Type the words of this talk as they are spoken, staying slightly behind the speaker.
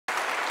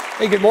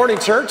Hey, good morning,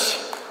 church.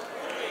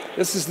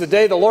 This is the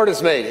day the Lord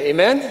has made.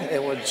 Amen?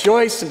 And we'll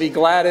rejoice and be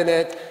glad in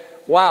it.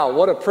 Wow,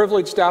 what a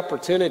privileged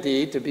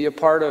opportunity to be a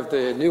part of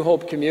the New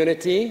Hope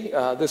community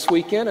this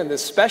weekend and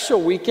this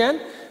special weekend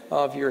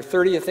of your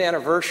 30th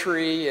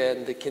anniversary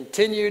and the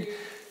continued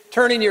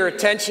turning your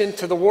attention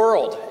to the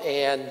world.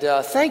 And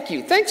thank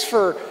you. Thanks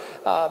for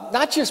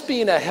not just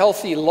being a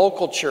healthy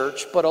local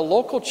church, but a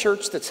local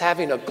church that's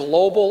having a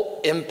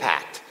global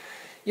impact.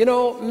 You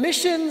know,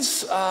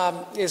 missions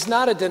is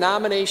not a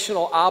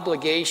denominational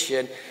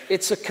obligation.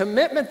 It's a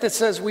commitment that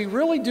says we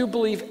really do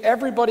believe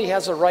everybody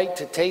has a right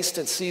to taste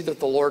and see that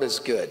the Lord is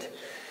good.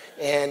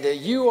 And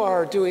you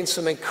are doing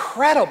some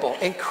incredible,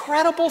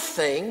 incredible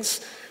things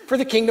for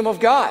the kingdom of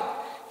God.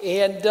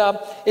 And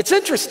it's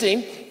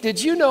interesting.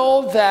 Did you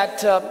know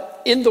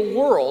that in the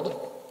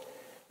world,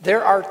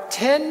 there are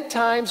 10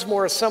 times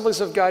more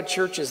Assemblies of God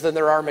churches than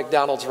there are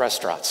McDonald's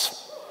restaurants?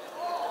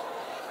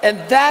 And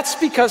that's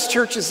because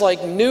churches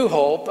like New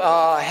Hope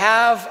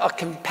have a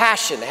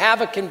compassion,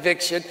 have a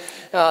conviction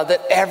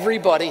that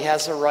everybody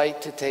has a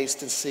right to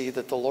taste and see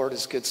that the Lord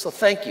is good. So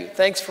thank you.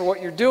 Thanks for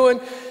what you're doing.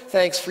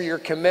 Thanks for your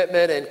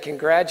commitment, and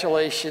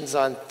congratulations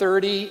on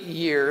 30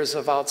 years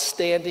of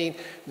outstanding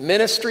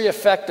ministry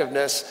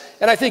effectiveness.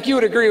 And I think you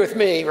would agree with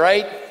me,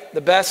 right?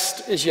 The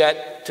best is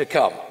yet to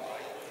come.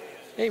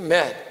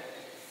 Amen.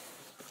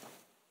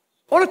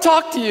 I want to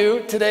talk to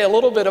you today a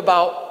little bit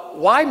about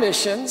why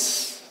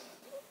missions.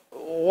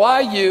 Why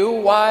you?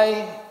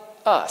 Why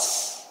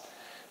us?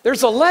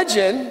 There's a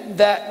legend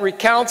that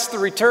recounts the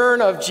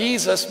return of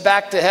Jesus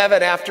back to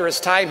heaven after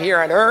his time here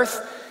on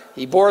earth.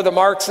 He bore the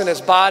marks in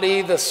his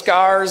body, the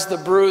scars, the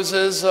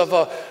bruises of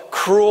a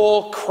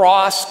cruel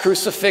cross,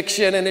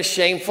 crucifixion, and a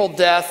shameful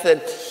death.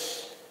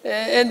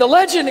 And the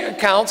legend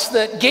accounts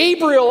that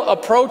Gabriel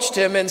approached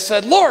him and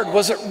said, "Lord,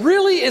 was it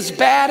really as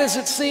bad as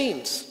it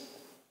seems?"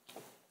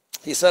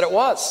 He said it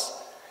was.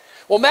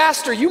 "Well,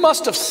 Master, you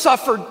must have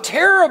suffered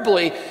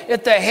terribly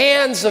at the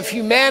hands of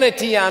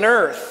humanity on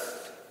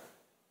earth."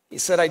 He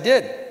said, "I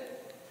did."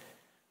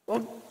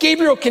 Well,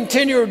 Gabriel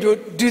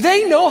continued, "Do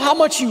they know how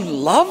much you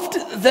loved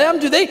them?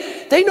 Do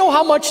they know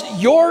how much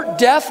your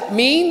death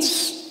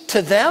means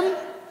to them?"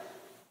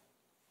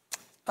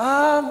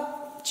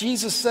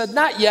 Jesus said,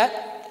 "Not yet.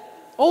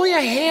 Only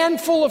a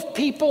handful of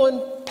people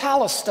in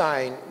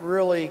Palestine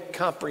really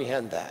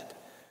comprehend that."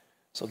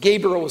 So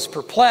Gabriel was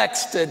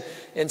perplexed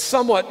and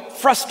somewhat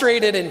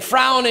frustrated and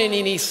frowning,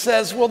 and he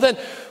says, "Well then,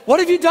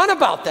 what have you done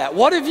about that?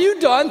 What have you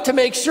done to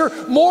make sure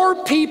more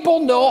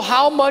people know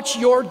how much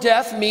your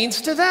death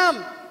means to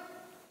them?"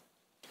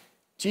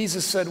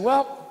 Jesus said,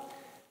 "Well,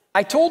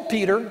 I told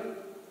Peter,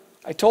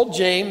 I told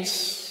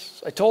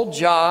James, I told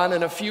John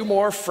and a few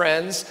more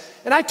friends,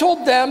 and I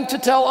told them to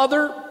tell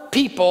other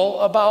people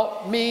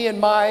about me and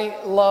my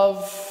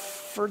love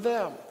for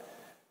them.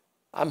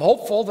 I'm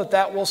hopeful that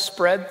that will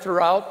spread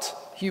throughout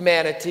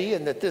humanity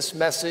and that this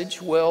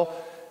message will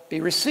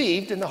be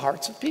received in the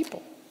hearts of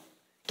people."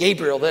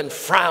 Gabriel then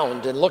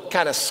frowned and looked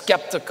kind of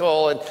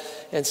skeptical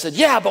and said,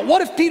 "Yeah, but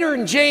what if Peter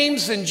and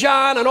James and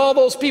John and all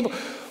those people,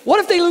 what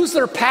if they lose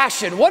their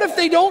passion? What if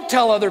they don't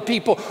tell other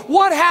people?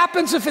 What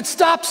happens if it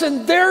stops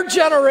in their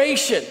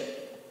generation?"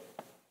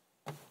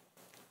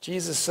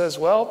 Jesus says,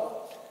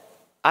 "Well,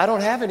 I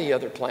don't have any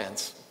other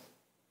plans.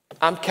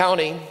 I'm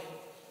counting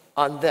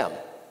on them."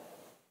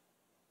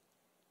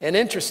 And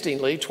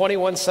interestingly,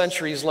 21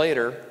 centuries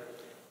later,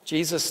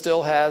 Jesus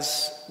still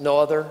has no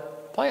other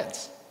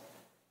plans.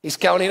 He's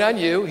counting on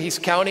you, he's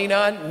counting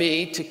on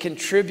me to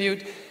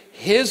contribute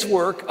his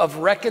work of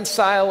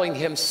reconciling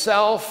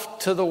himself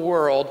to the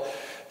world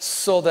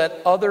so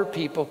that other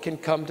people can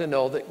come to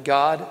know that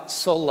God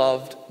so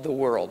loved the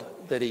world,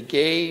 that he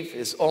gave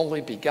his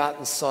only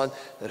begotten Son,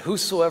 that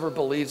whosoever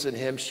believes in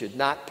him should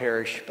not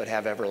perish but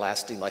have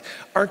everlasting life.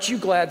 Aren't you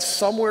glad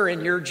somewhere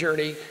in your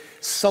journey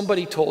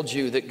somebody told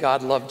you that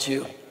God loved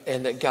you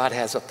and that God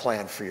has a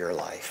plan for your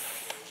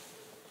life?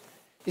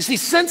 You see,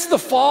 since the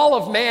fall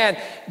of man,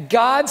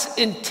 God's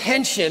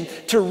intention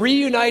to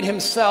reunite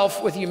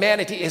himself with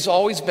humanity has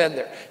always been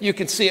there. You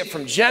can see it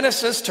from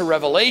Genesis to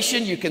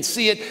Revelation. You can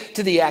see it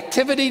to the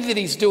activity that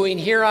he's doing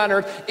here on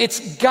earth. It's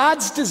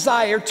God's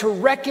desire to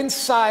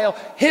reconcile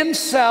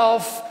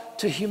himself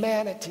to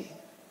humanity.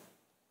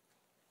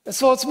 And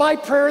so it's my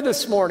prayer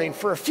this morning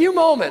for a few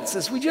moments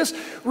as we just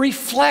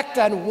reflect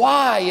on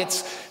why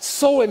it's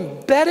so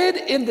embedded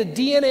in the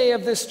DNA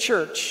of this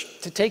church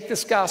to take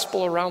this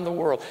gospel around the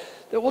world,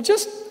 that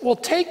we'll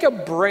take a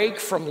break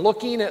from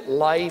looking at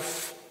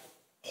life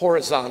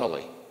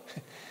horizontally.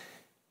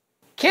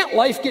 Can't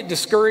life get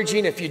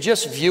discouraging if you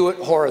just view it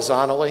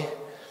horizontally?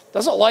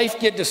 Doesn't life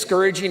get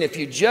discouraging if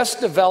you just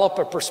develop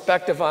a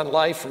perspective on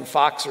life from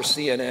Fox or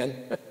CNN?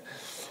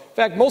 In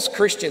fact, most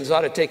Christians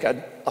ought to take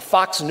a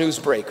Fox News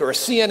break or a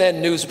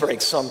CNN news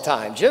break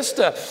sometime, just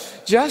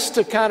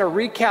to kind of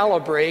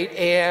recalibrate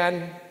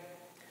and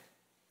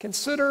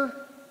consider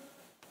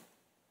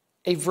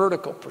a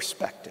vertical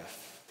perspective.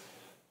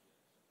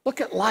 Look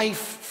at life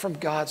from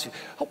God's view.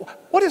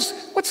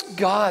 What's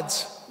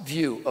God's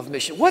view of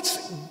mission?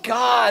 What's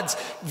God's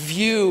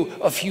view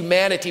of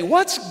humanity?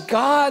 What's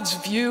God's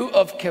view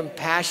of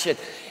compassion?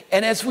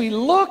 And as we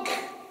look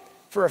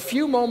for a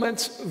few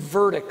moments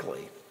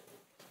vertically,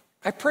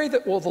 I pray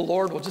that the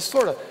Lord will just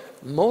sort of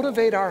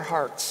motivate our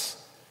hearts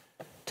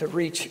to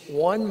reach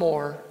one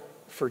more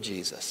for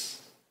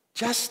Jesus.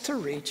 Just to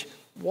reach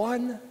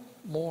one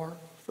more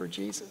for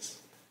Jesus.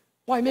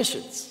 Why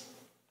missions?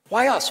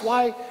 Why us?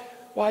 Why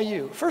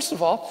you? First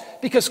of all,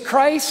 because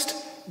Christ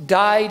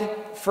died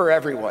for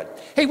everyone.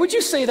 Hey, would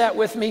you say that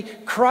with me?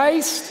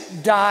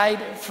 Christ died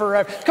for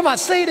everyone. Come on,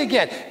 say it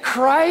again.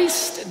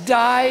 Christ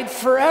died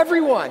for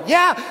everyone.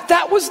 Yeah,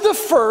 that was the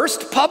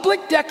first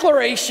public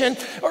declaration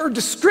or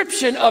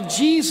description of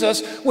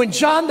Jesus when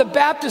John the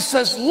Baptist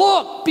says,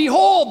 "Look,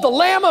 behold, the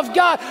Lamb of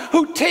God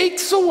who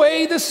takes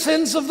away the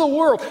sins of the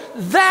world."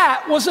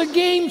 That was a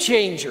game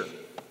changer.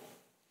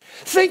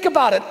 Think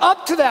about it.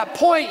 Up to that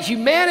point,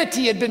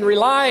 humanity had been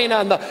relying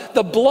on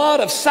the blood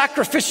of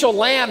sacrificial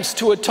lambs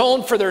to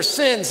atone for their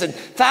sins, and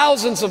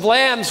thousands of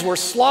lambs were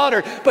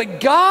slaughtered. But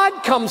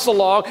God comes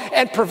along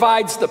and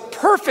provides the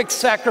perfect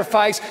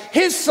sacrifice,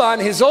 his Son,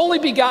 his only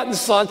begotten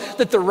Son,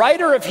 that the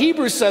writer of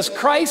Hebrews says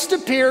Christ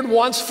appeared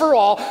once for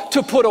all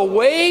to put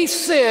away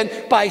sin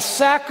by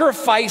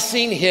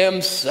sacrificing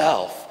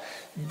himself.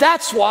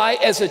 That's why,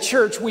 as a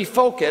church, we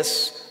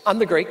focus on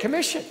the Great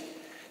Commission.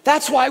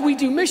 That's why we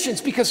do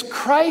missions, because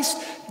Christ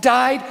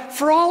died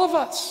for all of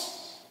us.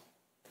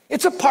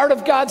 It's a part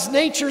of God's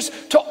nature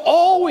to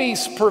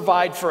always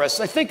provide for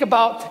us. I think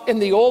about in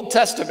the Old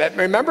Testament,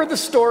 remember the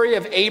story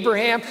of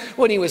Abraham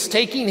when he was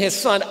taking his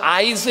son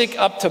Isaac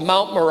up to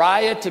Mount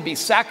Moriah to be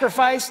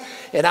sacrificed?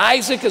 And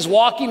Isaac is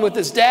walking with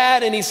his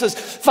dad and he says,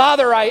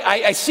 "Father,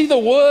 I see the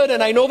wood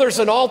and I know there's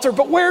an altar,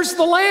 but where's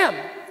the lamb?"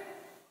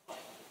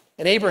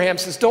 And Abraham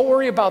says, "Don't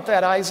worry about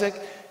that, Isaac.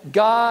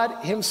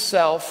 God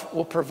himself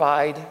will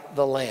provide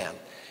the lamb."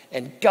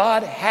 And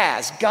God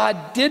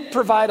did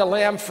provide a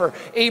lamb for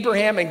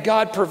Abraham, and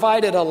God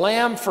provided a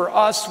lamb for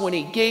us when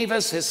he gave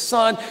us his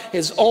Son,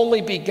 his only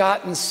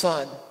begotten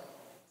Son.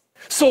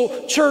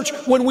 So, church,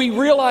 when we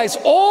realize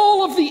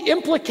all of the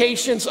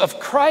implications of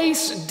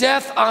Christ's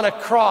death on a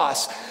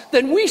cross,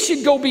 then we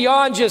should go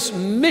beyond just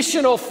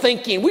missional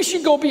thinking. We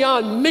should go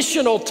beyond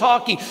missional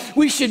talking.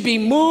 We should be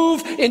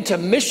moved into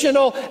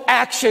missional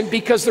action,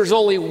 because there's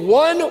only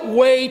one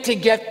way to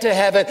get to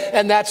heaven,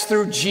 and that's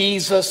through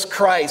Jesus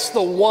Christ,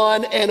 the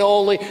one and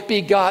only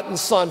begotten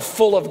Son,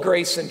 full of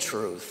grace and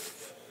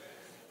truth.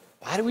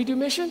 Why do we do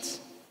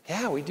missions?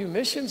 Yeah, we do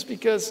missions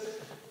because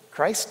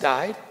Christ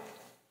died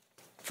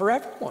for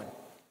everyone.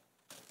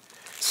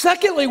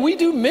 Secondly, we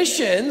do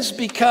missions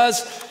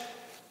because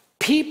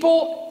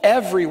people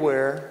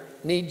everywhere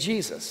need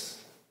Jesus.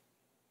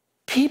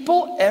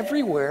 People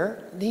everywhere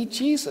need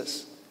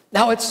Jesus.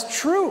 Now, it's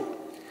true.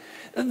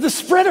 The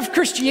spread of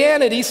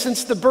Christianity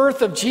since the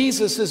birth of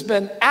Jesus has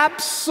been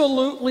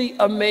absolutely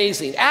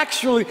amazing,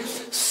 actually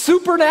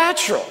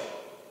supernatural.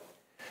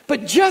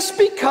 But just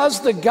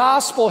because the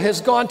gospel has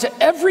gone to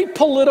every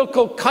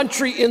political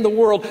country in the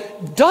world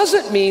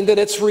doesn't mean that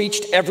it's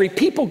reached every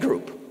people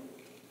group.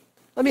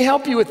 Let me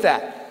help you with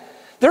that.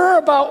 There are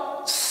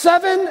about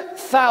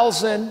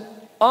 7,000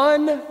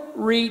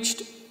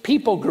 unreached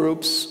people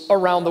groups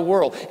around the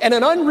world. And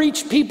an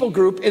unreached people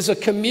group is a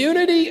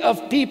community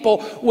of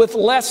people with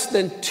less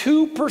than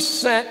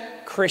 2%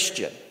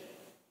 Christian.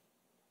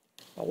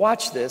 Now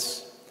watch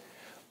this.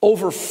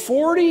 Over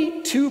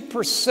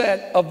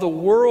 42% of the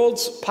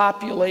world's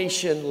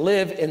population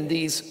live in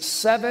these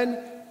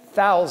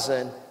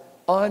 7,000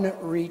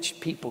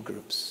 unreached people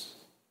groups.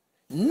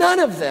 None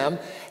of them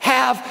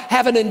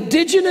have an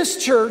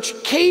indigenous church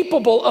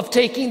capable of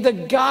taking the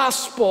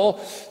gospel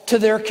to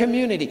their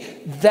community.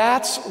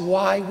 That's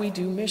why we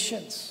do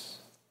missions,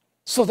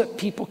 so that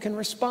people can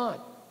respond.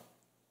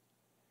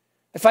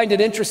 I find it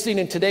interesting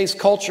in today's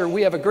culture,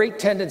 we have a great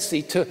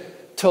tendency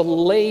to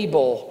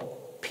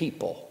label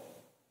people,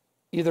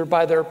 either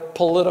by their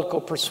political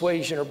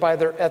persuasion or by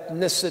their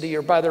ethnicity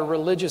or by their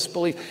religious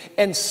belief.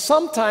 And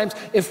sometimes,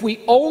 if we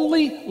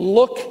only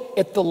look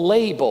at the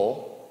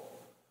label,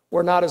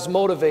 we're not as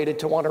motivated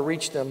to want to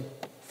reach them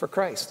for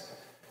Christ.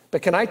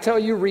 But can I tell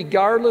you,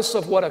 regardless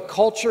of what a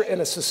culture and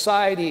a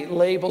society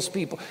labels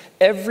people,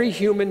 every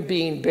human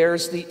being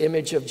bears the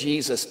image of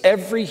Jesus.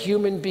 Every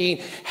human being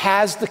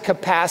has the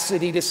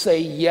capacity to say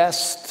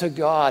yes to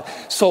God.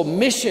 So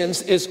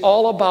missions is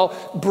all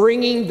about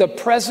bringing the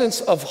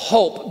presence of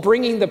hope,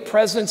 bringing the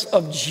presence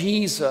of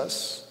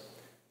Jesus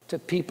to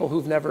people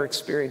who've never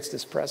experienced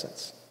his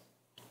presence.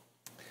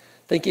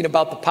 Thinking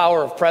about the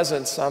power of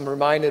presence, I'm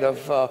reminded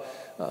of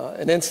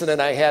an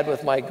incident I had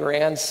with my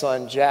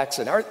grandson,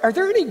 Jackson. Are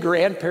there any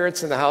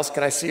grandparents in the house?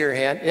 Can I see your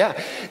hand? Yeah.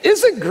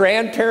 Isn't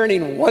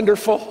grandparenting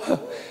wonderful?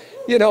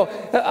 You know,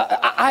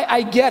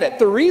 I get it.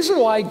 The reason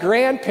why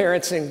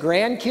grandparents and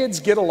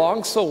grandkids get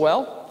along so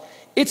well,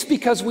 it's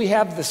because we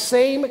have the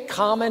same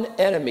common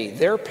enemy,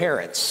 their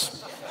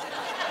parents.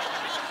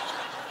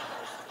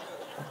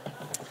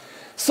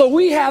 So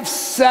we have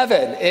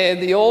 7, and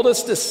the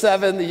oldest is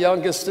 7, the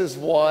youngest is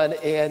 1,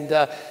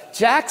 and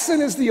Jackson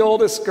is the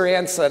oldest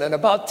grandson. And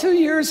about 2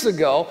 years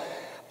ago,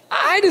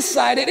 I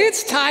decided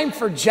it's time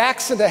for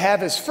Jackson to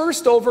have his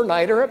first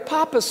overnighter at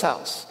Papa's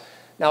house.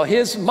 Now,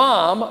 his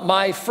mom,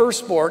 my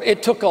firstborn,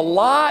 it took a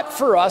lot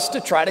for us to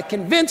try to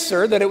convince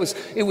her that it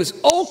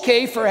was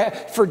okay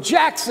for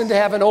Jackson to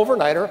have an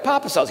overnighter at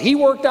Papa's house. He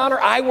worked on her,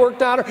 I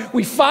worked on her.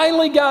 We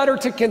finally got her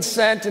to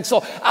consent, and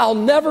so I'll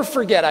never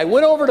forget. I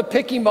went over to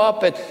pick him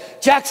up, and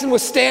Jackson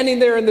was standing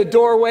there in the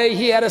doorway.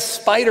 He had a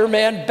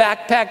Spider-Man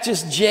backpack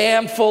just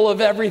jammed full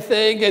of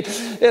everything,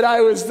 and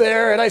I was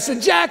there, and I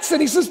said, Jackson,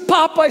 he says,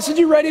 Papa, I said,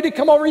 you ready to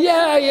come over?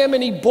 Yeah, I am,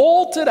 and he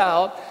bolted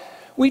out.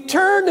 We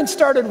turned and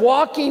started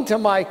walking to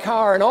my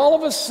car, and all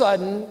of a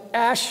sudden,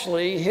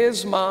 Ashley,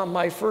 his mom,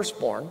 my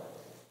firstborn,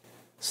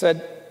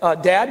 said,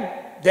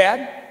 Dad?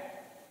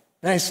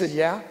 And I said,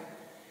 yeah.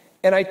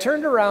 And I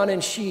turned around,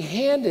 and she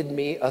handed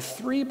me a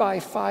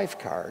 3x5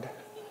 card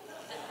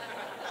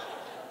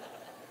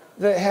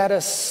that had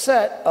a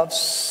set of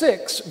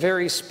 6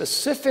 very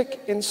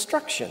specific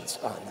instructions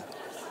on it.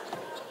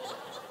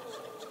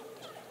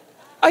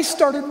 I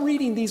started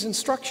reading these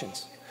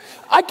instructions.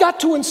 I got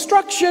to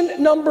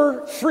instruction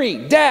number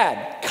 3,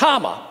 Dad,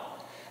 comma,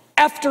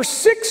 after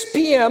 6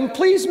 p.m.,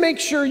 please make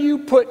sure you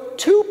put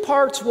 2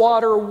 parts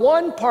water,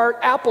 1 part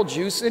apple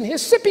juice in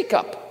his sippy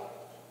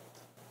cup.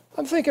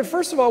 I'm thinking,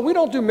 first of all, we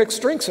don't do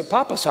mixed drinks at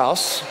Papa's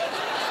house.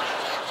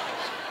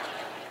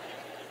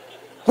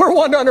 We're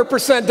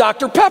 100%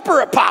 Dr.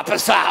 Pepper at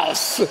Papa's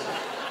house.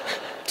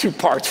 2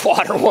 parts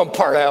water, 1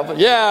 part apple.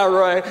 Yeah,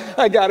 right.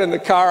 I got in the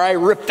car. I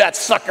ripped that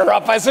sucker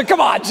up. I said,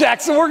 come on,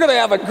 Jackson, we're going to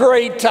have a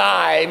great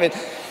time.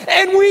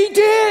 And we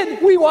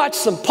did. We watched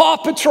some Paw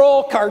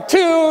Patrol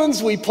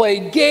cartoons. We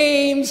played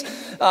games.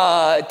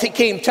 It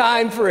came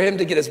time for him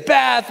to get his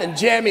bath and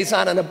jammies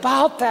on. And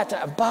about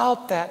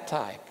that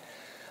time,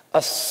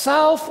 a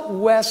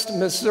southwest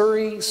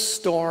Missouri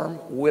storm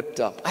whipped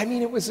up. I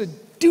mean, it was a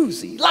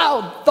doozy,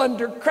 loud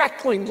thunder,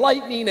 crackling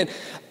lightning, and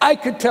I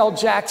could tell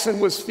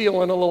Jackson was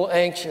feeling a little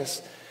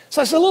anxious.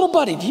 So I said, little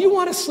buddy, do you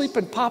want to sleep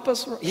in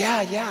Papa's room? Yeah,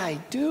 I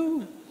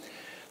do.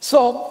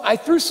 So I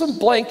threw some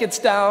blankets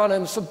down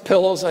and some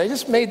pillows, and I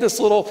just made this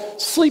little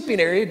sleeping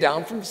area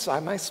down from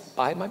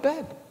by my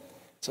bed.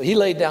 So he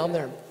laid down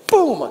there, and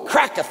boom, a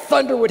crack of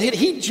thunder would hit.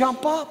 He'd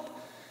jump up.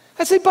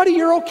 I'd say, buddy,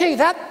 you're okay.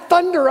 That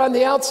thunder on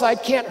the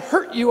outside can't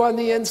hurt you on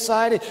the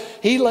inside. And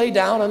he lay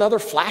down, another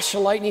flash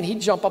of lightning, he'd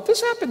jump up.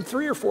 This happened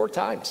 3 or 4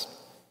 times.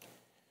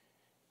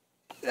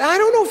 I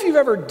don't know if you've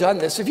ever done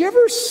this. Have you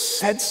ever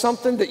said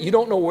something that you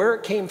don't know where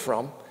it came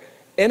from,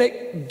 and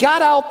it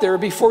got out there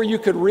before you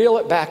could reel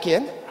it back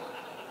in?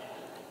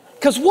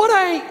 Because what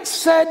I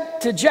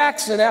said to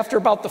Jackson after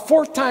about the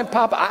 4th time,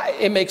 Papa,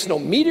 it makes no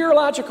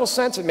meteorological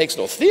sense, it makes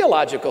no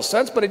theological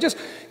sense, but it just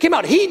came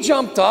out. He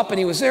jumped up and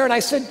he was there, and I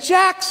said,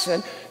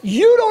 Jackson,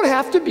 you don't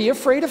have to be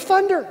afraid of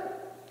thunder.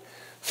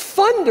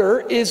 Thunder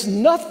is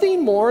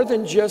nothing more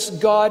than just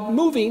God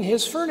moving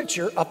his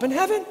furniture up in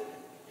heaven.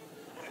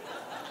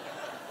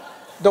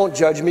 Don't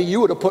judge me.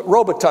 You would have put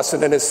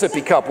Robitussin in his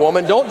sippy cup,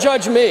 woman. Don't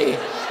judge me.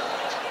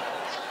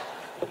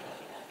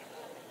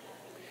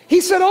 He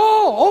said,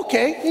 oh,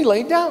 okay. He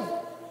laid down.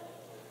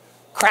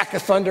 Crack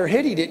of thunder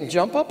hit. He didn't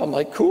jump up. I'm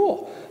like,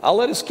 cool. I'll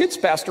let his kids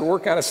pastor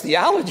work on his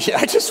theology.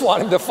 I just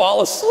want him to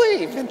fall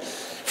asleep. And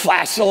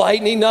flash of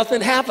lightning,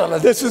 nothing happened. I'm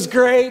like, this is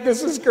great.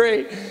 This is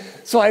great.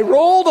 So I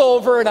rolled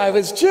over, and I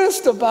was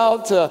just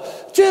about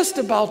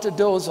to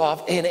doze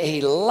off, and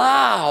a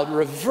loud,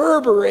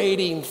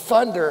 reverberating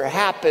thunder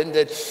happened,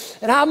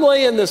 and I'm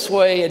laying this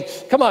way, and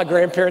come on,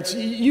 grandparents,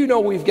 you know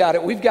we've got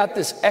it. We've got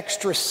this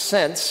extra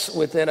sense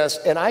within us,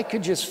 and I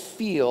could just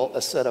feel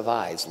a set of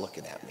eyes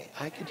looking at me.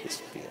 I could just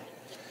feel it.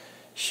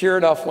 Sure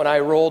enough, when I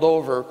rolled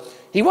over,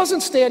 he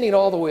wasn't standing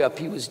all the way up.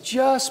 He was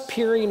just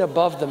peering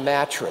above the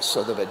mattress,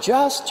 so the bed,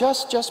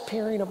 just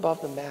peering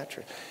above the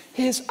mattress.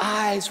 His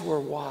eyes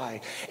were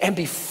wide. And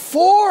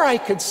before I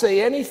could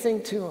say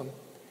anything to him,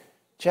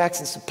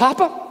 Jackson said,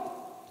 Papa,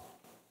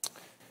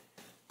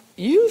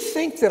 you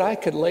think that I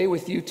could lay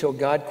with you till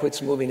God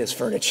quits moving his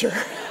furniture?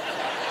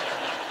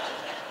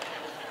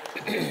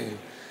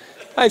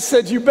 I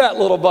said, you bet,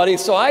 little buddy.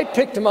 So I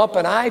picked him up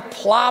and I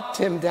plopped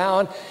him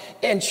down.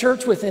 And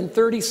church, within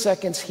 30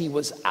 seconds, he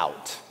was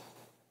out.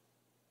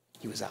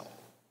 He was out.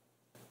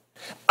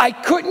 I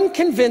couldn't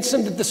convince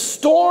him that the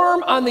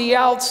storm on the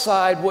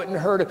outside wouldn't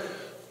hurt him.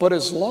 But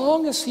as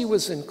long as he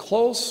was in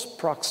close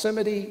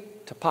proximity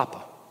to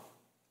Papa,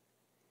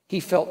 he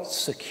felt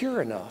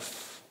secure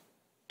enough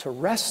to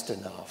rest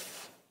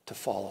enough to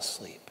fall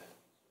asleep.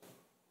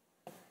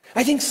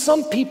 I think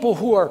some people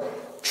who are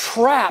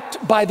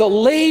trapped by the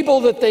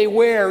label that they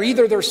wear,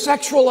 either their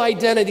sexual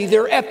identity,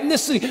 their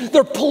ethnicity,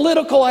 their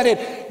political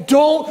identity,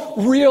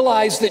 don't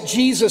realize that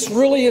Jesus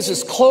really is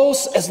as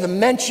close as the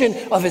mention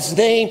of his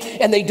name,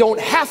 and they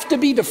don't have to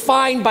be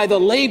defined by the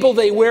label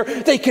they wear.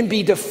 They can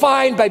be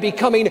defined by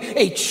becoming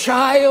a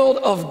child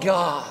of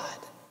God.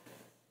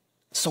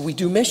 So we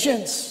do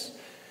missions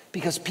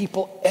because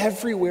people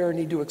everywhere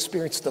need to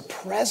experience the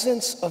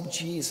presence of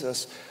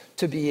Jesus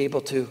to be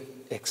able to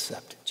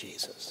accept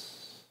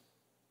Jesus.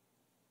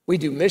 We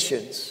do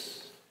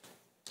missions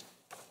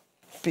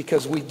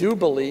because we do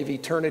believe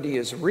eternity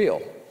is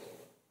real,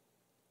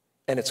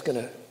 and it's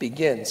going to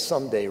begin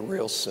someday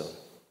real soon.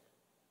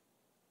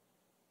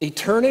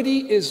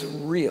 Eternity is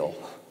real,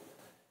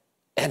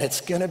 and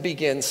it's going to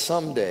begin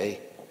someday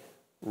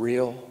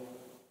real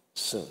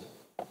soon.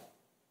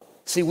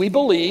 See, we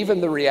believe in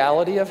the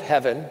reality of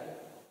heaven,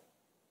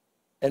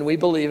 and we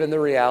believe in the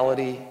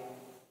reality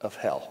of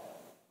hell.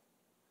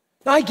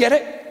 Now, I get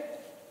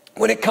it.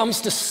 When it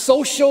comes to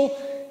social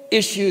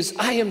issues,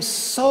 I am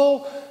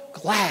so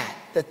glad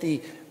that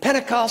the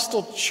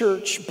Pentecostal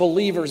church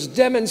believers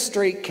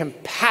demonstrate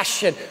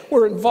compassion.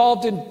 We're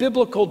involved in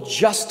biblical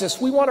justice.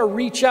 We want to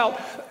reach out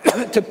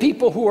to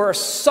people who are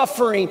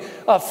suffering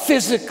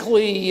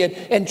physically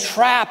and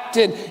trapped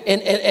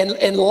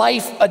in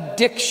life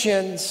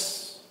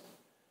addictions.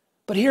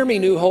 But hear me,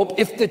 New Hope,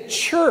 if the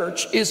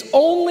church is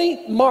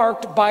only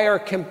marked by our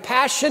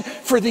compassion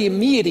for the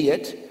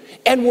immediate,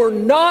 and we're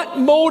not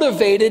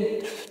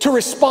motivated to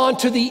respond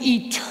to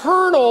the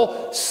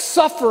eternal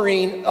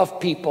suffering of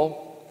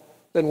people,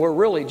 then we're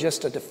really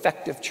just a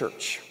defective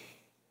church.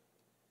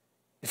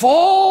 If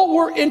all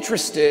we're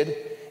interested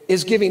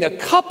is giving a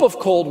cup of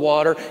cold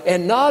water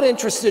and not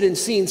interested in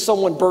seeing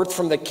someone birthed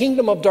from the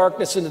kingdom of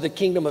darkness into the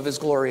kingdom of his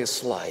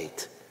glorious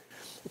light,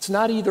 it's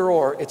not either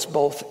or, it's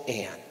both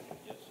and.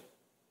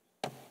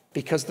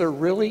 Because there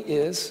really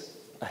is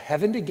a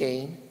heaven to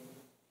gain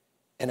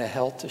and a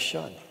hell to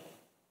shun.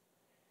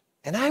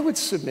 And I would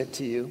submit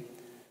to you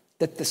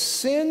that the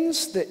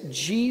sins that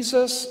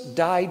Jesus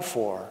died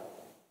for,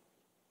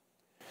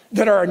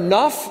 that are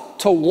enough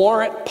to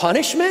warrant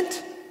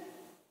punishment,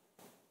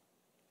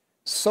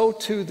 so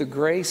too the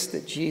grace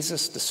that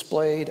Jesus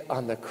displayed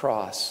on the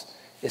cross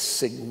is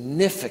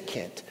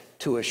significant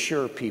to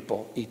assure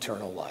people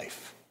eternal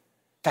life.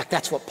 In fact,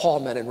 that's what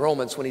Paul meant in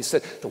Romans when he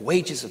said, the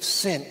wages of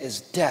sin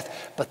is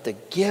death, but the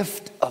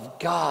gift of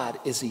God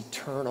is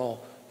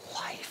eternal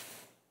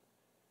life.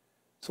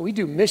 So we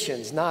do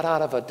missions not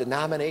out of a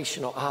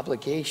denominational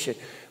obligation.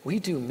 We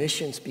do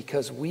missions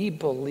because we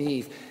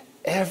believe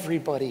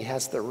everybody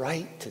has the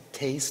right to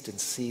taste and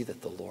see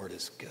that the Lord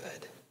is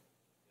good.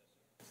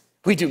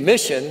 We do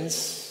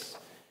missions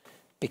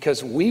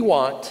because we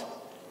want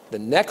the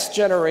next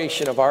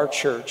generation of our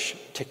church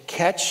to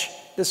catch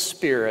the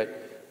spirit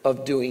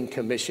of doing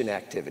commission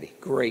activity,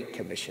 great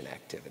commission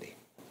activity.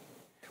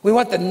 We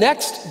want the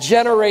next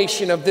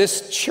generation of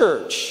this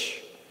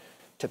church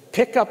to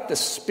pick up the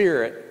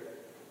spirit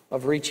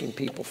of reaching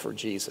people for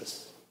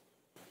Jesus.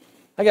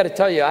 I got to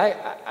tell you,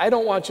 I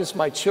don't want just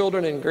my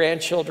children and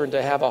grandchildren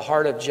to have a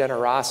heart of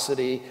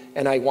generosity,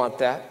 and I want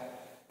that.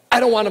 I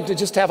don't want them to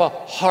just have a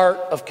heart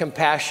of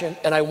compassion,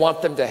 and I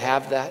want them to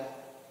have that.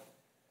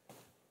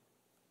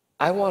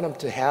 I want them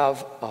to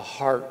have a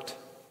heart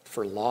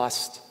for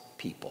lost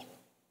people.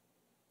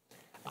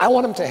 I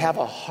want them to have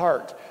a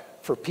heart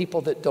for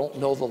people that don't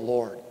know the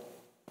Lord.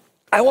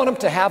 I want them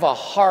to have a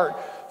heart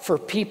for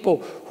people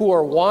who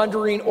are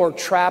wandering or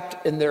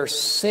trapped in their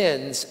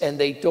sins and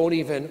they don't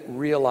even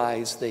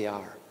realize they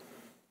are.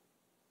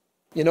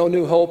 You know,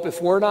 New Hope,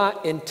 if we're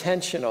not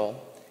intentional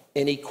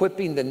in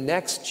equipping the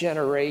next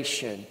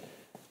generation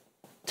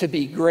to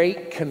be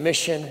Great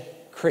Commission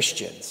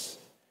Christians,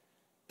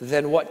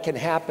 then what can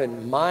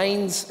happen?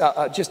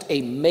 Just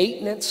a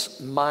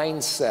maintenance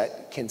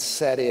mindset can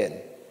set in.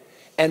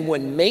 And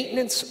when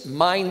maintenance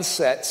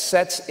mindset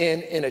sets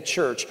in a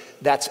church,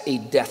 that's a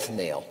death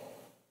nail.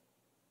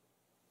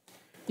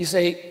 You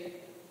say,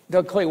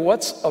 Doug Clay,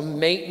 what's a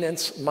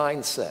maintenance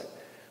mindset?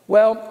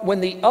 Well,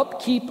 when the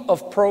upkeep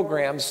of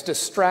programs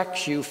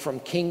distracts you from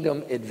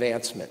kingdom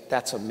advancement,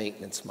 that's a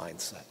maintenance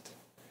mindset.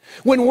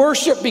 When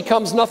worship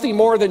becomes nothing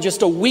more than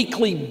just a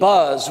weekly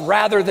buzz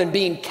rather than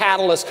being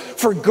catalyst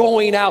for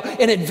going out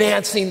and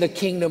advancing the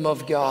kingdom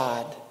of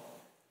God.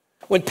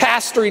 When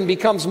pastoring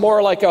becomes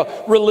more like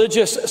a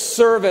religious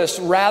service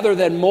rather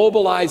than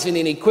mobilizing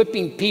and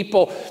equipping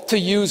people to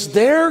use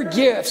their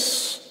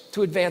gifts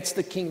to advance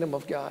the kingdom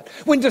of God.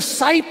 When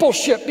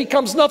discipleship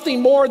becomes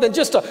nothing more than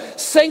just a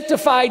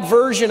sanctified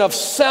version of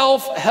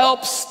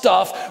self-help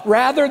stuff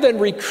rather than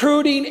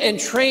recruiting and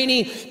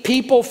training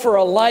people for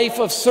a life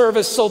of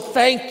service. So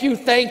thank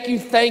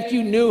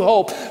you, New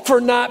Hope,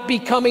 for not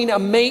becoming a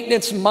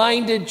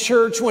maintenance-minded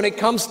church when it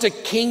comes to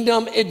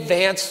kingdom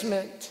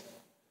advancement.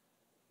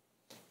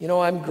 You know,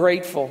 I'm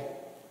grateful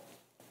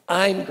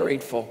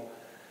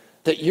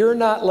that you're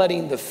not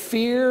letting the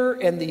fear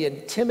and the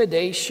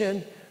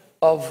intimidation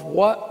of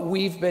what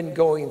we've been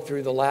going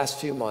through the last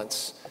few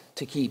months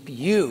to keep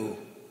you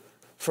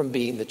from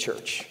being the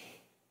church.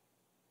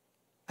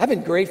 I've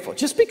been grateful.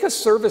 Just because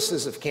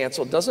services have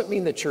canceled doesn't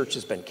mean the church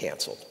has been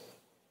canceled.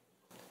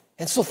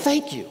 And so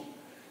thank you.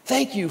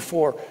 Thank you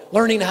for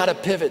learning how to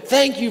pivot.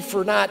 Thank you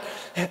for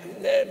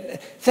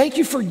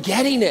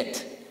getting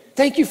it.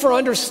 Thank you for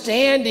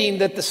understanding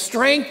that the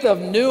strength of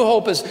New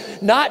Hope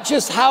is not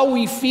just how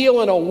we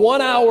feel in a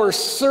 1-hour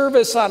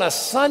service on a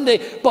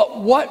Sunday, but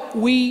what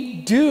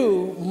we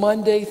do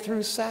Monday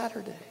through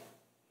Saturday.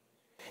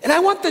 And I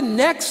want the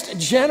next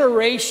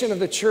generation of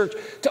the church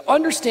to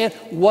understand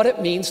what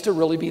it means to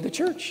really be the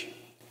church.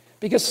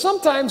 Because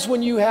sometimes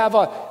when you have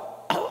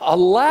a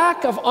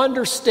lack of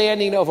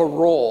understanding of a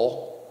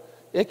role,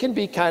 it can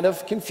be kind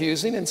of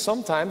confusing and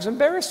sometimes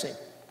embarrassing.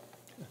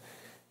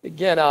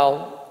 Again,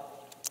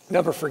 I'll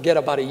never forget,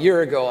 about a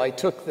year ago, I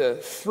took the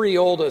 3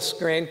 oldest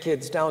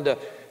grandkids down to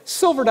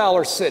Silver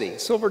Dollar City.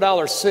 Silver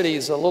Dollar City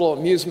is a little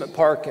amusement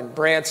park in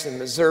Branson,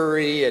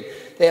 Missouri, and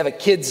they have a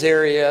kids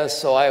area,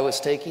 so I was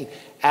taking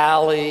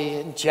Allie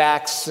and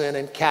Jackson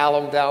and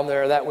Callum down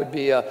there. That would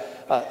be,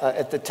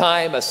 at the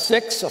time, a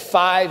 6, a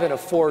 5, and a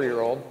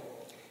 4-year-old.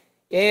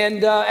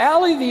 And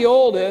Allie, the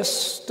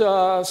oldest,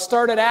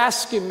 started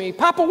asking me,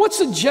 "Papa, what's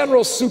a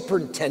general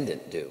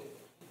superintendent do?"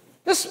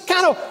 This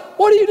kind of,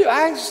 what do you do?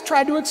 I just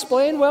tried to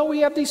explain, well,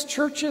 we have these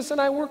churches,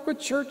 and I work with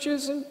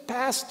churches and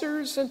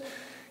pastors, and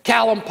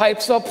Callum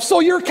pipes up, "So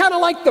you're kind of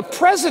like the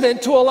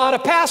president to a lot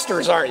of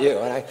pastors, aren't you?"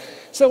 And I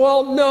said,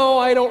 "Well, no,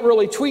 I don't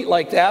really tweet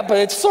like that, but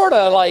it's sort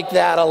of like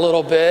that a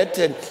little bit."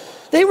 And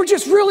they were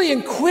just really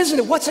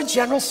inquisitive. What's a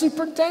general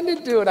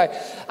superintendent do? And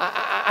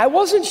I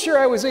wasn't sure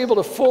I was able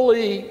to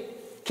fully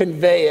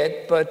convey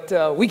it,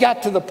 but we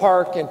got to the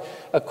park, and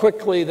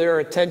quickly their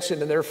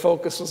attention and their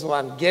focus was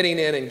on getting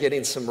in and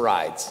getting some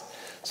rides.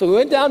 So we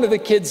went down to the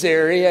kids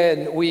area,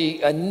 and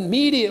we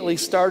immediately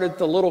started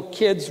the little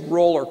kids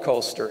roller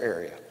coaster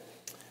area.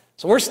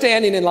 So we're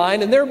standing in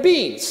line, and they're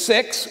being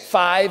 6,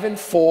 5, and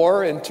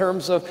 4 in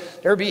terms of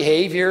their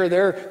behavior.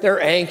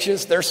 They're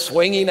anxious. They're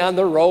swinging on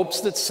the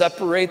ropes that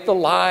separate the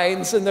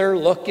lines, and they're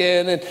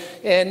looking. And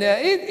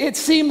it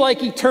seemed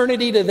like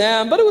eternity to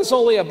them, but it was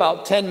only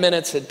about 10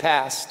 minutes had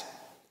passed.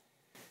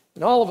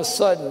 And all of a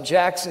sudden,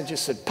 Jackson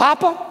just said,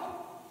 "Papa,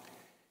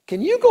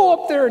 can you go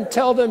up there and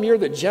tell them you're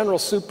the general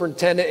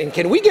superintendent, and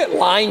can we get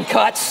line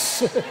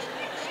cuts?"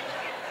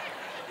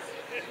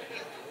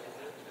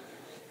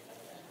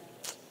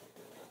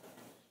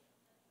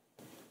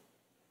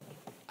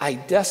 I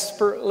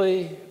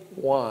desperately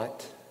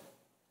want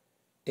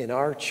in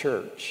our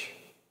church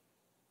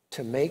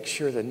to make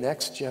sure the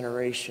next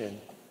generation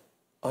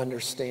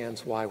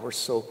understands why we're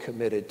so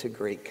committed to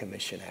Great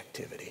Commission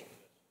activity.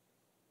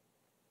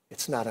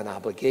 It's not an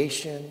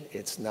obligation.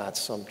 It's not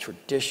some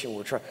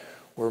tradition.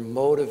 We're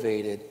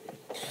motivated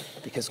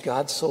because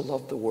God so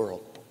loved the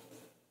world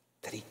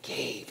that he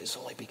gave his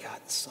only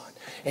begotten Son.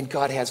 And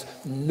God has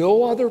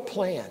no other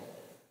plan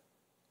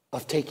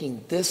of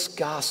taking this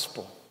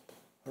gospel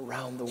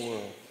around the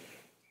world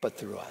but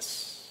through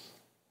us.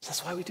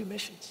 That's why we do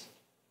missions.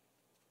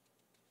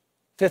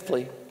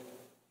 Fifthly,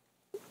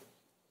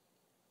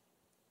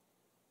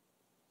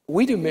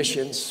 we do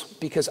missions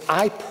because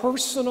I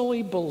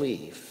personally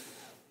believe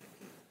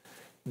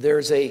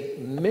there's a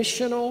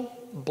missional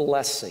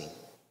blessing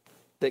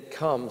that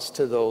comes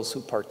to those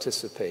who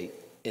participate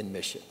in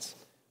missions,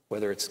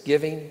 whether it's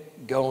giving,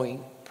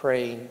 going,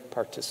 praying,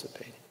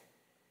 participating.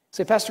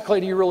 Say, "Pastor Clay,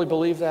 do you really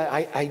believe that?"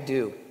 I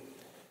do.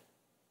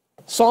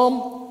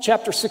 Psalm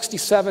chapter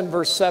 67,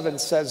 verse 7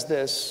 says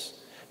this,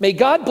 "May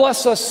God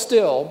bless us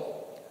still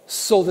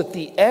so that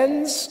the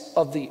ends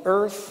of the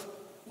earth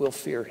will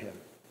fear him."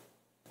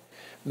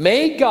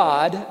 May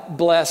God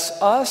bless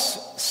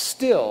us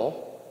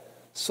still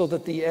so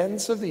that the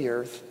ends of the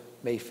earth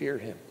may fear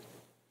him.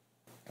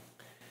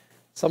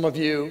 Some of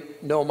you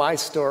know my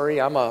story.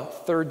 I'm a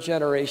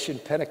 3rd-generation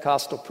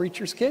Pentecostal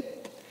preacher's kid.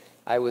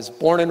 I was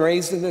born and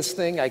raised in this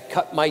thing. I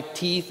cut my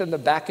teeth in the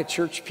back of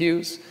church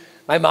pews.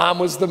 My mom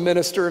was the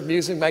minister of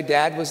music. My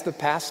dad was the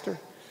pastor.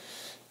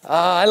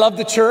 I loved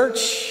the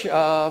church.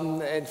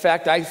 In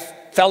fact, I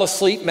fell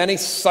asleep many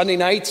Sunday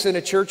nights in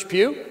a church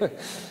pew.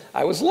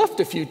 I was left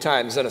a few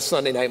times on a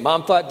Sunday night.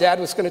 Mom thought Dad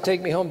was going to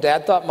take me home.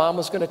 Dad thought Mom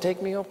was going to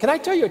take me home. Can I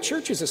tell you, a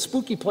church is a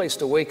spooky place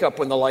to wake up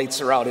when the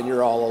lights are out and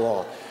you're all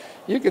alone.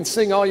 You can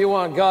sing all you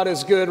want, God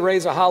is good,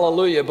 raise a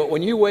hallelujah, but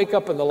when you wake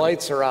up and the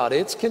lights are out,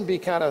 it can be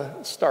kind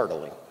of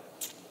startling.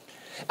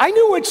 I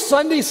knew which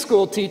Sunday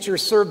school teacher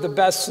served the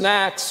best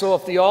snacks, so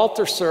if the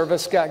altar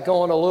service got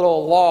going a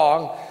little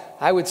long,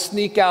 I would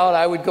sneak out,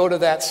 I would go to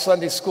that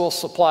Sunday school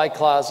supply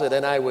closet,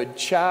 and I would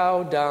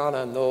chow down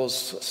on those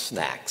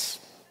snacks.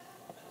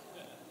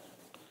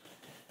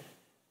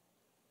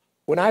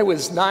 When I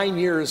was 9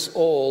 years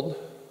old,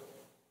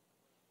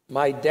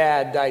 my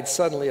dad died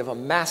suddenly of a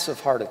massive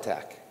heart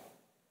attack.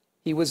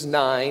 He was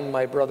 9,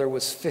 my brother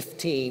was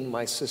 15,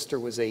 my sister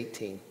was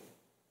 18.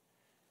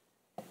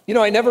 You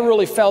know, I never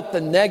really felt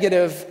the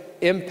negative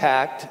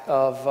impact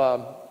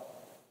of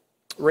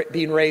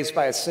being raised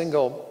by a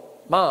single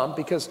mom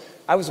because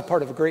I was a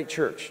part of a great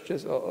church,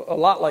 just a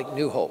lot like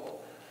New Hope.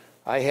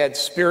 I had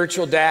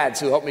spiritual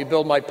dads who helped me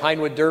build my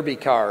Pinewood Derby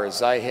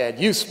cars. I had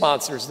youth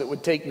sponsors that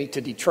would take me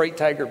to Detroit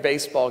Tiger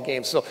baseball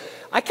games. So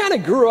I kind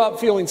of grew up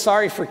feeling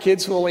sorry for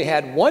kids who only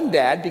had one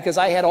dad because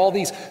I had all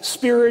these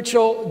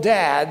spiritual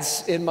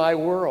dads in my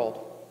world.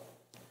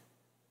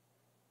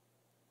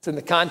 It's in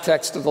the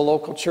context of the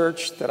local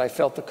church that I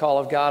felt the call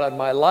of God on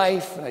my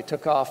life, and I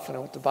took off and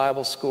I went to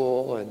Bible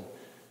school, and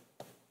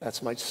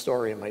that's my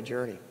story and my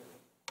journey.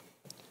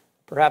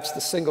 Perhaps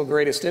the single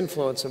greatest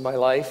influence in my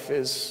life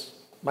is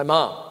my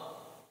mom,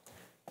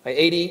 my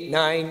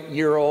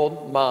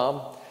 89-year-old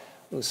mom,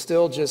 who's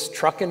still just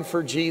trucking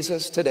for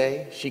Jesus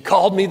today. She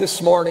called me this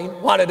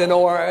morning, wanted to know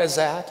where I was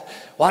at,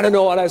 wanted to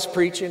know what I was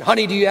preaching.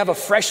 Honey, do you have a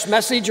fresh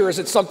message, or is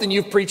it something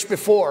you've preached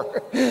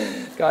before?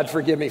 God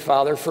forgive me,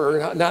 Father,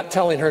 for not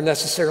telling her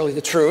necessarily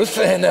the truth.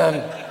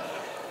 And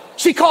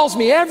she calls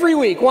me every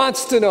week,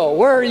 wants to know,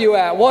 where are you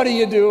at? What are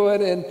you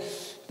doing? And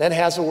then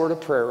has a word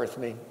of prayer with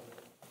me.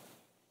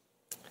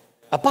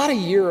 About a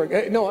year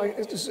ago, no,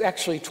 it was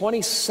actually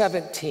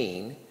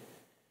 2017.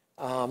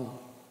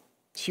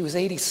 She was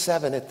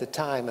 87 at the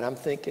time, and I'm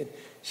thinking,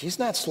 she's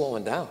not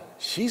slowing down.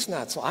 She's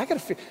not slow. I got to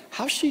figure,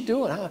 how's she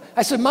doing?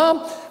 I said,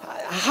 Mom,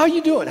 how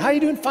you doing? How you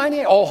doing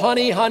financially? Oh,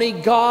 honey,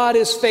 God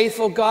is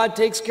faithful. God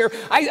takes care.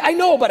 I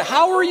know, but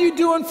how are you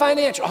doing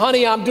financially?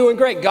 Honey, I'm doing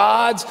great.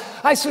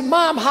 I said,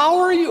 Mom, how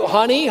are you?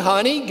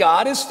 Honey,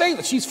 God is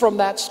faithful. She's from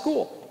that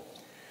school.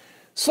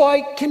 So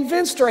I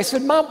convinced her. I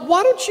said, Mom,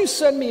 why don't you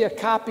send me a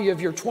copy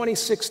of your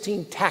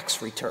 2016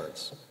 tax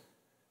returns?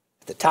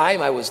 At the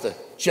time, I was the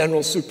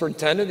general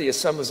superintendent of the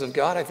Assemblies of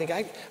God. I think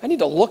I need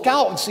to look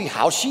out and see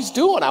how she's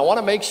doing. I want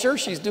to make sure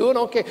she's doing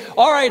okay.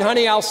 All right,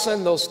 honey, I'll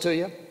send those to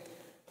you.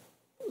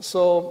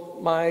 So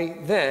my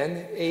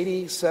then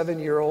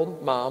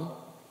 87-year-old mom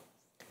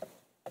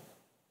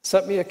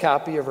sent me a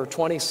copy of her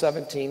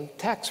 2017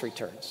 tax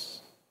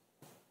returns.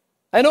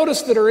 I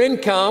noticed that her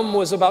income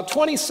was about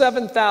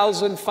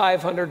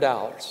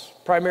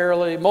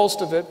 $27,500,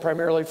 most of it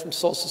primarily from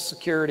Social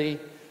Security,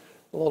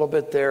 a little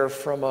bit there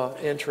from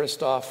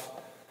interest off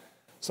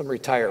some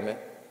retirement.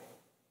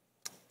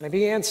 And I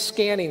began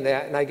scanning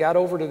that, and I got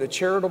over to the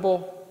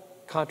charitable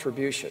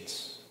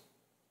contributions,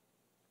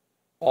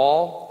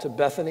 all to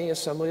Bethany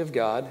Assembly of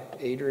God,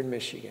 Adrian,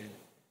 Michigan.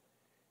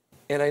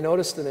 And I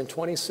noticed that in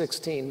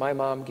 2016, my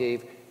mom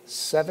gave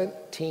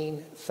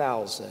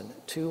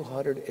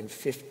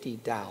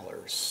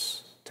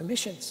 $17,250 to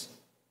missions.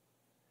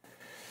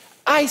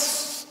 I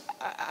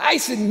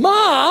said,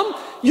 Mom,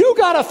 you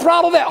got to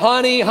throttle that.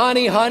 Honey,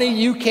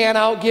 you can't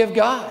outgive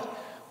God.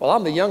 Well,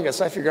 I'm the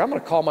youngest. I figured I'm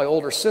going to call my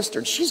older sister,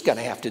 and she's going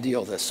to have to deal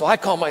with this. So I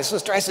called my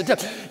sister. I said,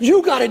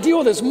 you got to deal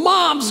with this.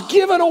 Mom's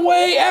giving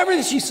away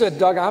everything. She said,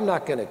 Doug, I'm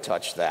not going to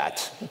touch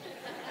that.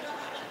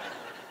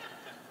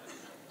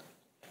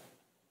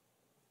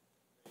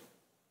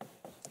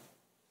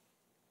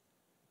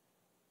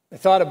 I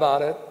thought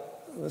about it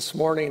this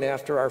morning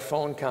after our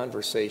phone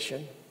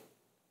conversation.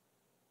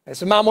 I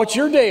said, Mom, what's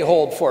your day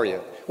hold for you?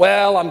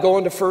 Well, I'm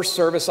going to first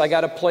service. I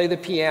got to play the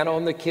piano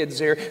and the kids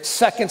here.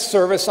 Second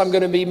service, I'm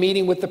going to be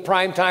meeting with the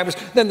prime timers.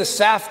 Then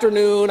this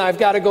afternoon, I've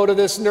got to go to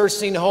this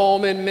nursing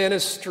home and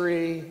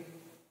ministry.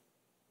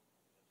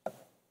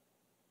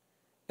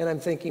 And I'm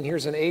thinking,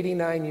 here's an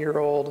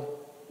 89-year-old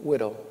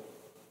widow.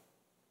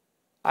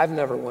 I've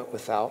never went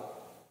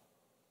without.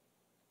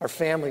 Our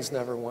families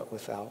never went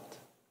without.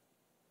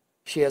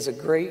 She has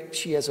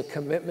a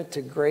commitment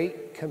to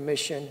Great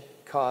Commission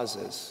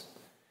causes.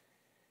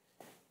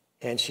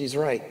 And she's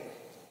right.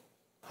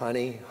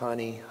 Honey,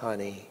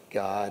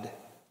 God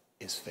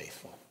is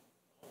faithful.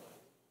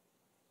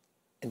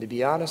 And to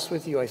be honest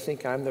with you, I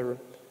think I'm the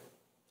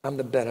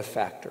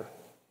benefactor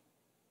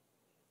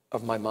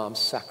of my mom's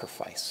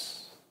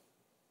sacrifice.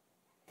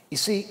 You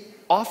see,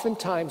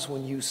 oftentimes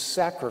when you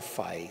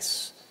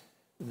sacrifice,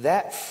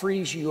 that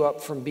frees you up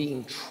from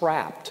being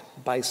trapped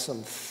by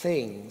some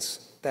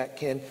things that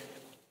can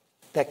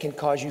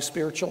cause you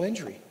spiritual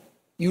injury.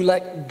 You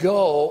let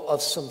go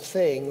of some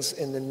things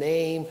in the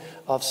name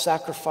of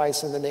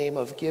sacrifice, in the name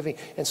of giving.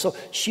 And so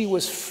she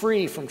was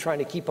free from trying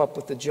to keep up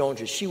with the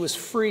Joneses. She was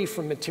free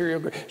from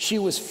material. She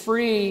was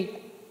free.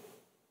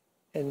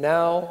 And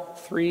now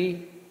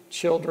 3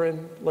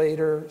 children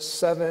later,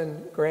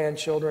 7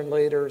 grandchildren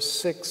later,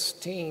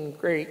 16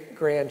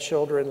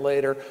 great-grandchildren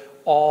later,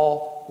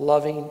 all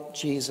loving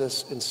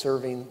Jesus and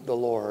serving the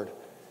Lord.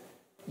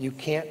 You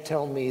can't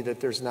tell me that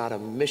there's not a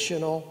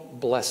missional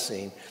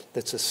blessing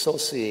that's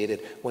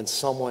associated when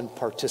someone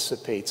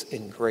participates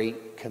in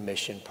Great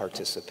Commission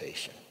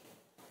participation.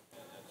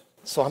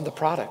 So I'm the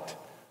product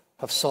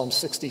of Psalm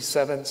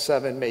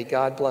 67:7. May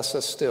God bless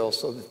us still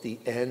so that the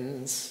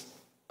ends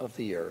of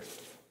the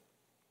earth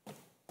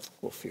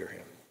will fear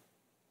him.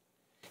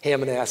 Hey, I'm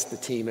going to ask the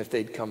team if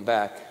they'd come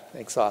back.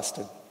 Thanks,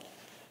 Austin.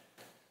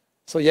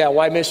 So yeah,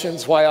 why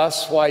missions? Why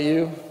us? Why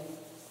you?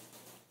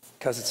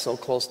 Because it's so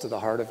close to the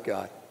heart of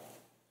God.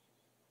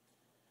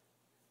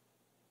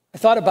 I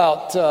thought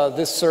about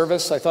this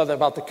service. I thought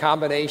about the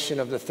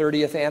combination of the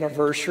 30th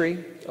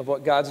anniversary of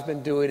what God's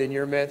been doing in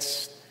your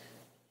midst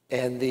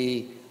and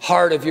the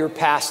heart of your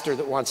pastor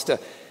that wants to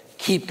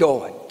keep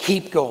going,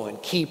 keep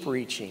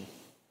reaching.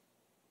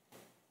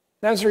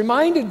 And I was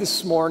reminded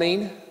this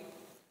morning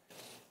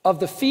of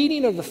the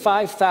feeding of the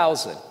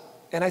 5,000.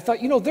 And I thought,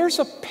 there's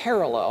a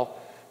parallel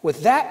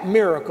with that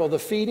miracle, the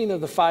feeding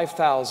of the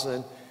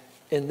 5,000,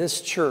 in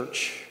this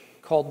church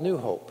called New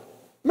Hope.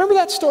 Remember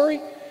that story?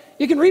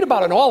 You can read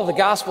about it in all of the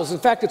Gospels. In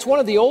fact, it's one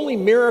of the only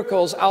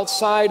miracles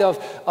outside of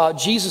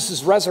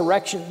Jesus'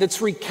 resurrection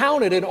that's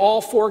recounted in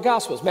all 4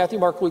 Gospels, Matthew,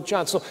 Mark, Luke,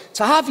 John. So it's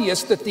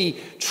obvious that the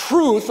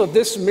truth of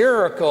this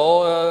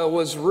miracle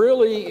was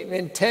really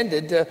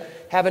intended to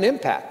have an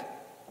impact.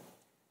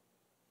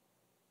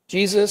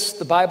 Jesus,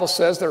 the Bible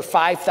says there are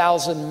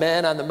 5,000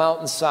 men on the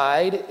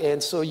mountainside,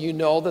 and so you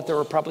know that there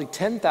were probably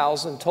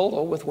 10,000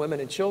 total with women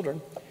and children.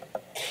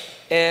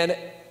 And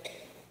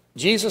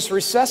Jesus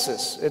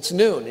recesses. It's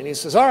noon, and he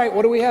says, all right,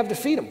 what do we have to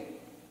feed them?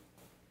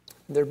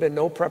 There have been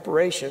no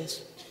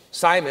preparations.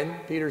 Simon,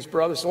 Peter's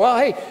brother, said, well,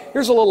 hey,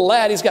 here's a little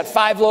lad. He's got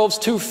 5 loaves,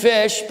 2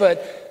 fish,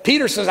 but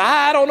Peter says,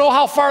 I don't know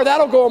how far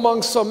that'll go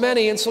among so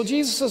many. And so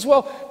Jesus says,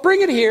 well,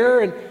 bring it here,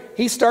 and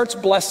he starts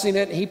blessing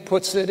it. He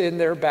puts it in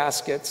their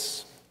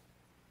baskets.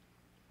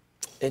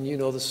 And you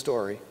know the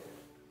story.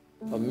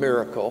 A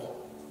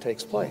miracle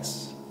takes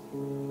place.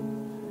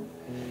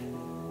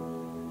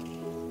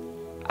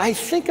 I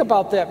think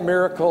about that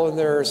miracle, and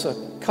there's a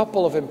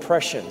couple of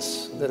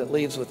impressions that it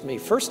leaves with me.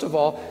 First of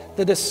all,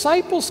 the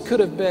disciples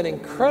could have been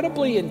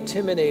incredibly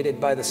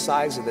intimidated by the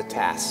size of the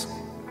task.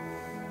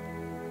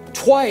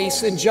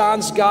 Twice in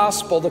John's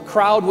gospel, the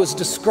crowd was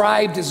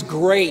described as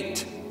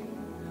great.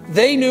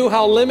 They knew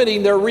how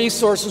limiting their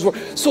resources were.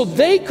 So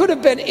they could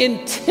have been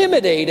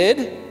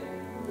intimidated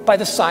by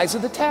the size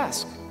of the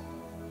task.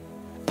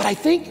 But I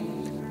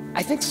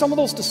think some of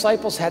those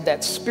disciples had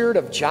that spirit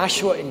of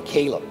Joshua and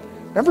Caleb.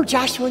 Remember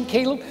Joshua and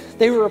Caleb?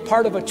 They were a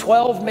part of a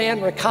 12-man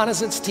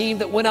reconnaissance team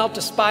that went out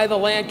to spy the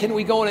land. Can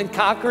we go in and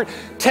conquer it?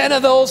 10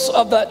 of those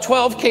of the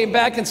 12 came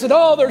back and said,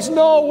 oh, there's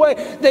no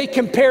way. They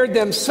compared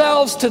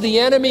themselves to the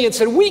enemy and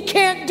said, we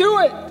can't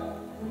do it.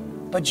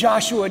 But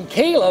Joshua and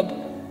Caleb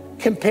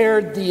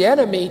compared the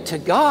enemy to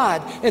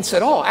God and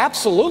said, oh,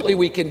 absolutely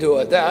we can do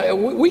it.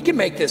 We can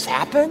make this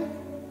happen.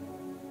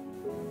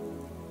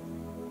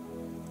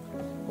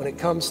 When it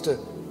comes to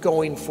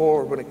going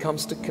forward, when it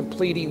comes to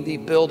completing the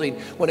building,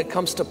 when it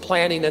comes to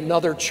planning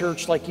another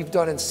church like you've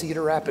done in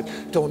Cedar Rapids,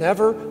 don't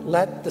ever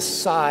let the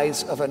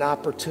size of an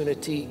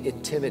opportunity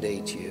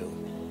intimidate you.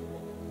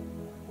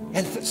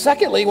 And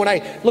secondly, when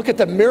I look at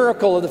the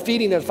miracle of the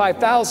feeding of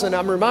 5,000,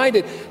 I'm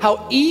reminded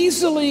how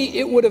easily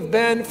it would have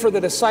been for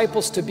the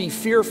disciples to be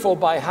fearful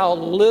by how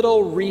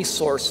little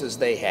resources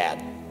they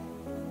had.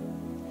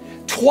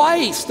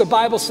 Twice, the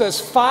Bible says,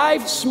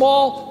 5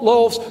 small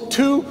loaves,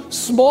 2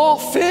 small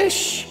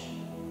fish.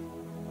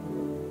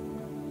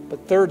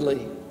 But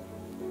thirdly,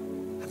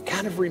 I'm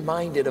kind of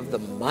reminded of the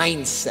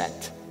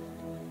mindset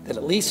that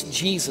at least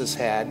Jesus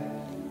had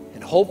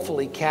and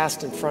hopefully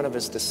cast in front of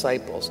his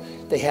disciples.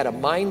 They had a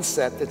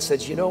mindset that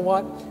says, you know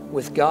what?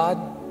 With God,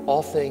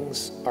 all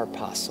things are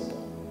possible.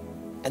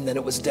 And then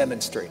it was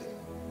demonstrated.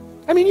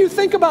 I mean, you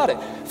think about it.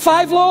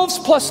 5 loaves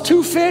plus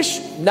 2 fish,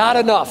 not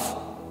enough.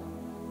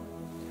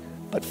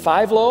 But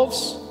 5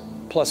 loaves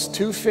plus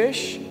 2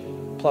 fish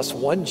plus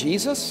 1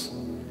 Jesus,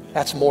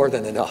 that's more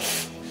than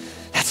enough.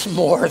 That's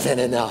more than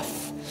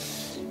enough.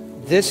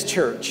 This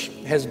church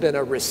has been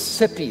a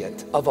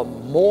recipient of a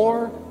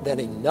more than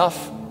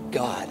enough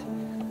God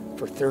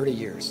for 30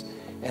 years.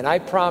 And I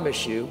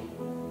promise you,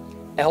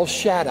 El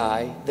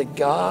Shaddai, the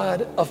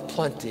God of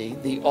plenty,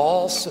 the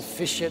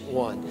all-sufficient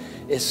one,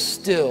 is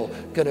still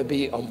going to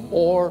be a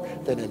more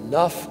than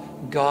enough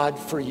God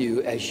for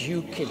you as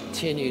you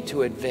continue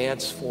to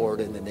advance forward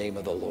in the name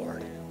of the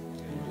Lord.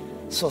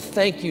 So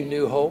thank you,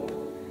 New Hope.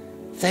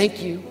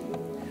 Thank you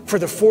for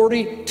the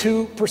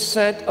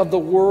 42% of the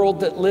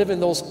world that live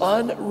in those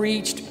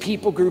unreached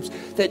people groups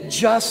that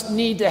just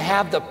need to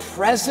have the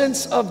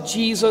presence of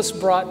Jesus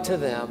brought to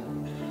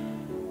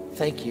them.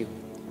 Thank you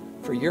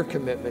for your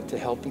commitment to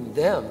helping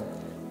them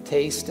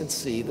taste and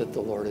see that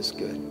the Lord is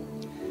good.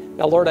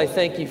 Now, Lord, I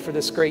thank you for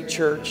this great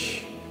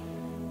church,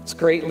 its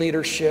great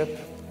leadership,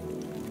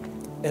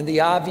 and the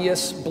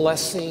obvious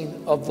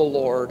blessing of the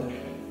Lord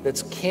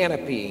that's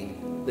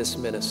canopying this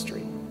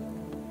ministry.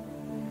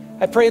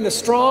 I pray in the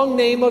strong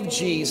name of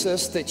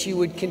Jesus that you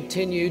would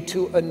continue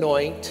to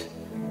anoint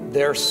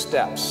their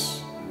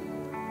steps,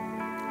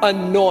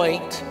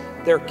 anoint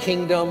their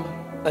kingdom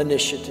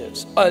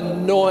initiatives,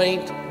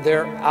 anoint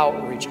their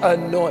outreach,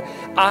 anoint.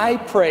 I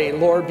pray,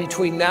 Lord,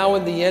 between now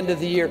and the end of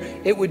the year,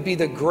 it would be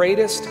the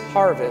greatest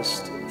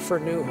harvest for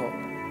New Hope.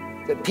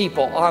 That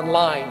people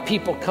online,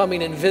 people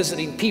coming and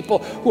visiting,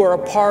 people who are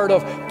a part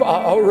of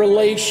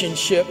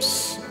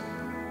relationships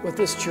with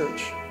this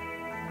church,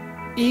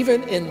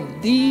 even in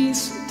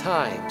these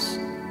times,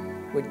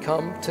 would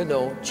come to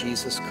know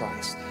Jesus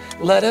Christ.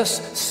 Let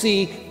us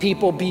see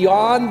people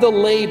beyond the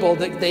label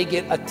that they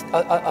get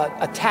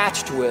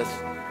attached with,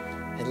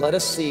 and let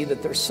us see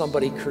that there's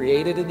somebody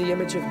created in the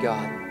image of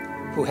God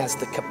who has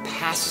the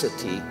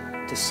capacity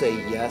to say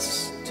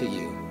yes to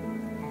you.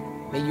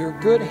 May your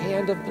good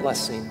hand of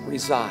blessing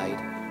reside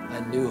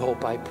on New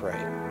Hope, I pray.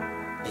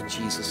 In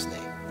Jesus'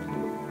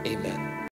 name, amen.